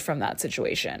recovered from that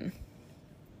situation.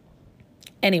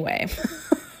 Anyway,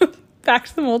 back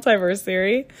to the multiverse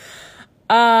theory.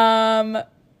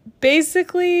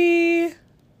 Basically,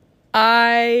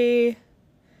 I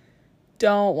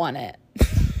don't want it.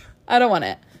 I don't want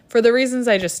it for the reasons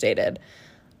I just stated.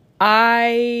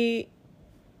 I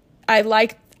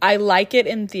like it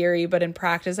in theory, but in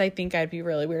practice, I think I'd be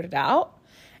really weirded out.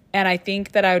 And I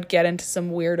think that I would get into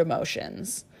some weird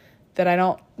emotions that I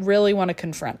don't really want to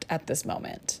confront at this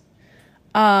moment.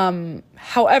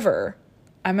 However,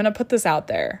 I'm going to put this out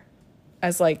there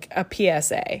as like a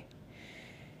PSA.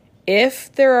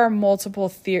 If there are multiple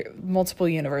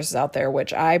universes out there,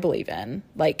 which I believe in,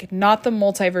 like not the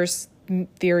multiverse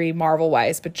theory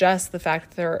Marvel-wise, but just the fact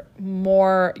that there are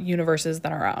more universes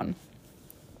than our own.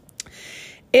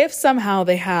 If somehow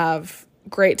they have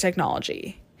great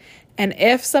technology, and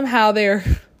if somehow they're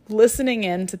listening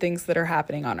in to things that are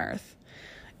happening on Earth,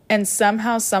 and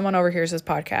somehow someone overhears this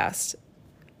podcast,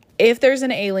 if there's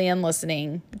an alien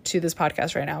listening to this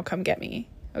podcast right now, come get me,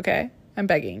 okay? I'm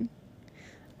begging.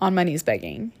 On my knees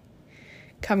begging.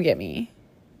 Come get me.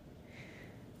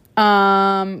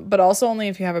 But also only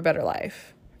if you have a better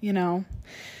life, you know?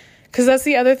 Because that's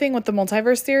the other thing with the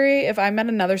multiverse theory. If I met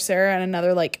another Sarah in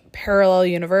another, like, parallel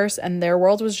universe and their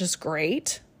world was just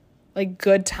great, like,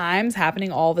 good times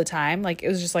happening all the time, like, it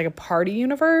was just, like, a party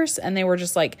universe, and they were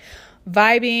just, like,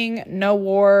 vibing, no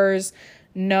wars,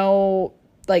 no,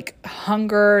 like,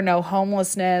 hunger, no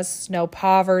homelessness, no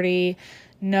poverty,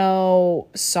 no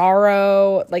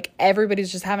sorrow, like,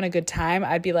 everybody's just having a good time,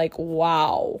 I'd be like,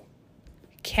 wow,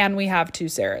 can we have two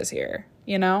Sarahs here,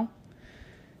 you know?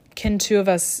 Can two of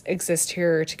us exist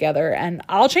here together? And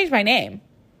I'll change my name.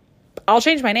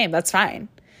 That's fine.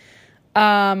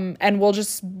 And we'll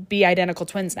just be identical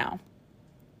twins now.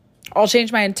 I'll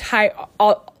change my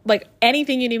like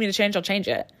anything you need me to change, I'll change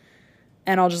it.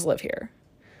 And I'll just live here.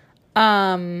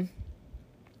 But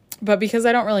because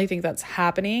I don't really think that's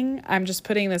happening, I'm just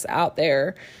putting this out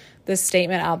there, this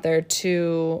statement out there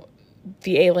to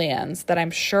the aliens that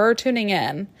I'm sure are tuning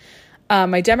in.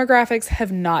 My demographics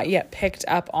have not yet picked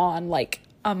up on, like,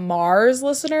 a Mars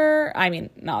listener. I mean,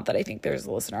 not that I think there's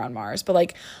a listener on Mars, but,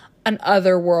 like, an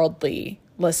otherworldly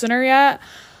listener yet.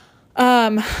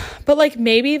 But, like,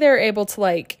 maybe they're able to,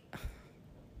 like,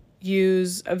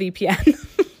 use a VPN.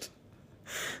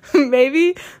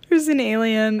 Maybe there's an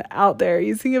alien out there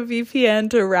using a VPN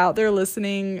to route their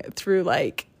listening through,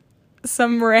 like,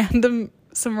 some random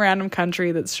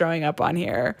country that's showing up on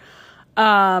here.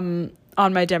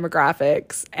 On my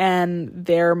demographics, and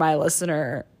they're my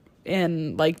listener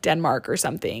in, like, Denmark or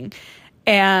something,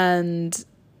 and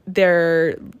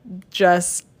they're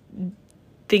just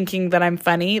thinking that I'm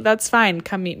funny. That's fine.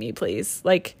 Come meet me, please.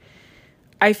 Like,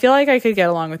 I feel like I could get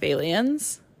along with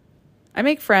aliens. I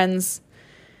make friends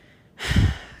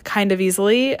kind of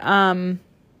easily.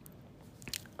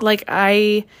 Like,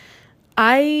 I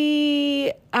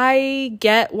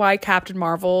get why Captain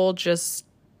Marvel just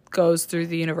goes through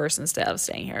the universe instead of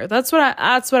staying here. That's what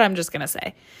I'm just gonna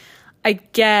say. I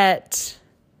get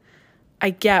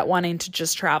wanting to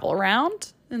just travel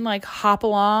around and, like, hop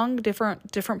along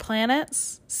different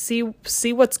planets, see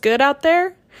what's good out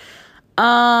there.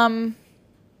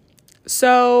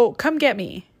 So come get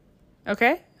me.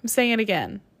 Okay? I'm saying it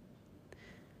again.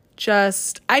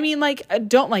 I mean, like,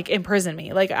 don't, like, imprison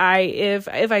me. Like, if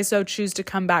I so choose to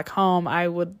come back home, I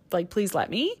would, like, please let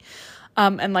me.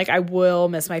 And like I will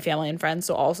miss my family and friends.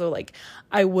 So also like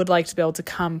I would like to be able to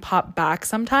come pop back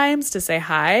sometimes to say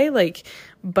hi. Like,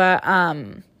 but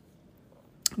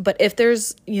if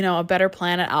there's, you know, a better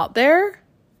planet out there,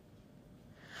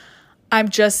 I'm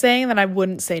just saying that I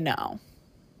wouldn't say no.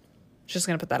 Just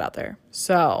gonna put that out there.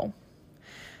 So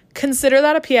consider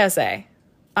that a PSA.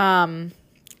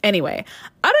 Anyway,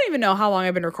 I don't even know how long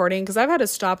I've been recording because I've had to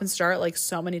stop and start like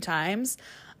so many times.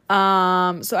 So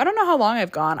I don't know how long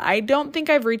I've gone. I don't think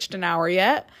I've reached an hour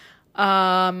yet. But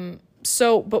I'm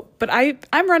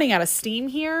running out of steam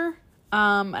here.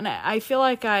 And I feel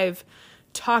like I've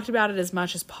talked about it as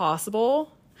much as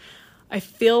possible. I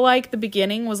feel like the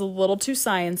beginning was a little too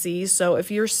sciencey. So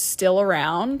if you're still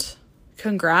around,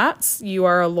 congrats. You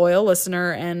are a loyal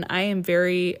listener, and I am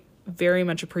very, very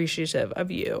much appreciative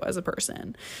of you as a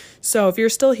person. So if you're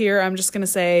still here, I'm just going to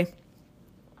say,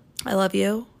 I love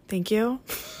you. Thank you.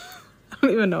 I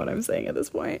don't even know what I'm saying at this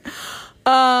point.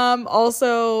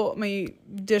 Also, my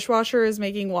dishwasher is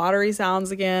making watery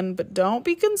sounds again, but don't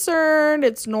be concerned.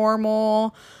 It's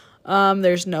normal.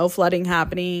 There's no flooding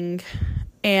happening.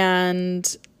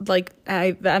 And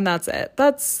and that's it.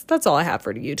 That's all I have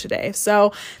for you today.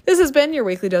 So this has been your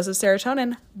weekly dose of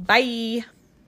serotonin. Bye.